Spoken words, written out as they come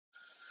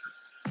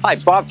Hi,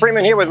 Bob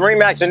Freeman here with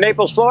MarineMax in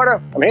Naples, Florida.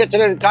 I'm here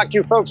today to talk to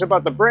you folks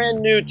about the brand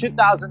new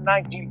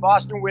 2019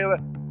 Boston Whaler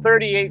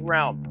 38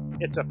 Realm.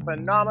 It's a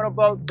phenomenal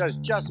boat, does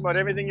just about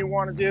everything you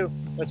want to do.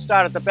 Let's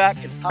start at the back.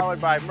 It's powered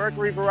by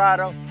Mercury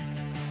Verado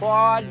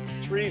quad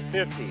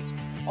 350s.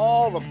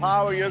 All the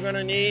power you're going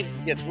to need.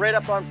 Gets right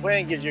up on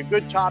plane, gives you a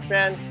good top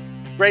end.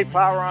 Great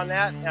power on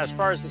that. Now, as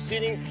far as the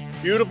seating,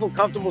 beautiful,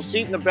 comfortable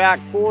seat in the back.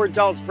 4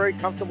 adults very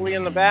comfortably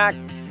in the back.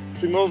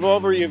 As we move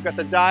over, you've got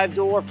the dive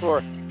door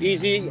for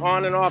easy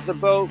on and off the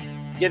boat,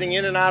 getting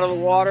in and out of the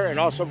water, and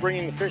also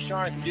bringing the fish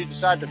on. If you do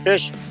decide to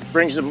fish,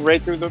 brings them right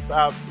through the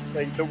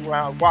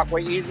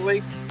walkway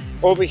easily.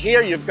 Over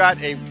here, you've got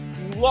a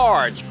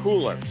large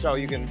cooler, so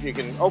you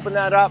can open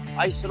that up,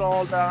 ice it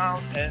all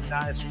down, and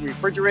it's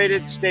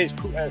refrigerated, stays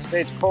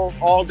cold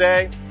all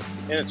day.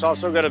 And it's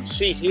also got a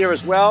seat here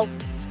as well.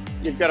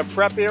 You've got a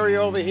prep area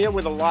over here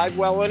with a live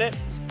well in it,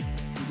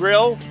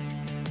 grill.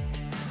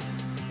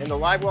 And the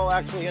live well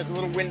actually has a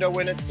little window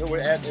in it, so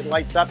it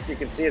lights up. You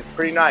can see it's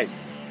pretty nice.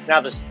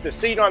 Now the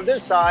seat on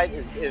this side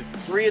is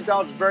 3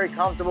 adults, very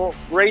comfortable,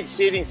 great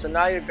seating. So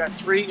now you've got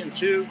 3 and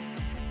 2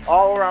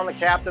 all around the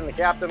captain. The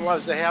captain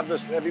loves to have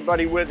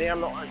everybody with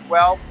him as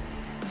well.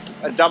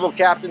 A double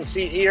captain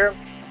seat here,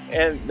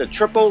 and the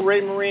triple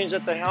Raymarines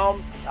at the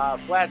helm,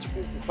 flat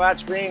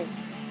screen,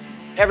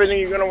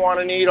 everything you're going to want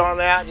to need on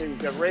that. You've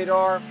got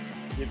radar.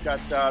 You've got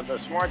the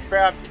smart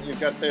craft,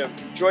 you've got the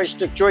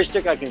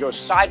joystick. I can go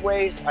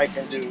sideways, I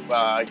can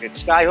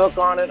skyhook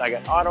on it, I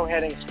got auto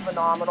headings,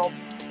 phenomenal.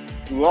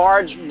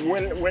 Large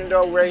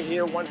window right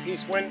here,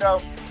 one-piece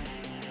window.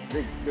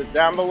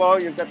 Down below,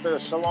 you've got the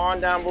salon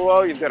down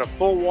below, you've got a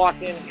full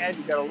walk-in head,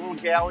 you've got a little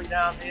galley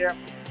down there,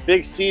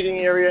 big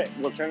seating area,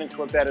 will turn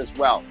into a bed as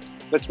well.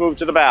 Let's move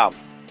to the bow.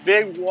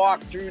 Big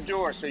walk-through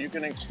door, so you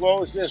can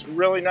enclose this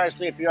really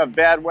nicely if you have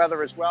bad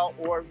weather as well,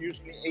 or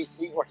using the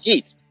AC or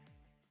heat.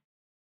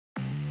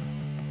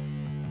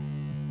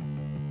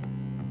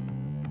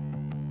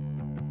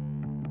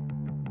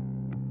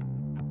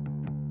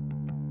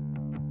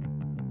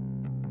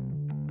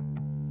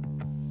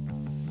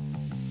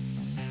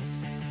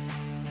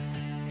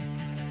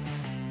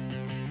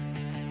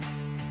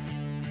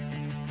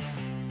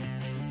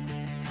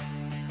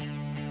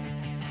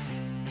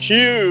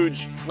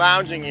 Huge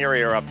lounging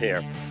area up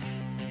here.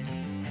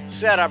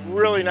 Set up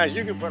really nice.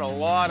 You can put a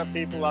lot of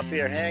people up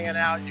here hanging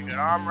out. You got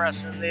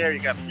armrests in there. You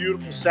got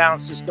beautiful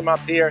sound system up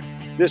here.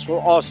 This will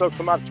also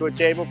come up to a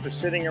table for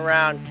sitting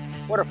around.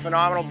 What a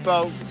phenomenal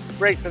boat.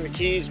 Great for the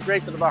Keys,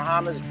 great for the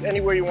Bahamas.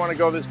 Anywhere you want to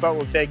go, this boat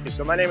will take you.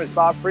 So my name is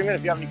Bob Freeman.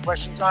 If you have any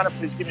questions on it,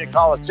 please give me a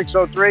call at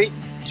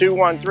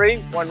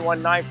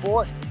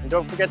 603-213-1194. And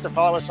don't forget to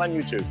follow us on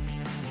YouTube.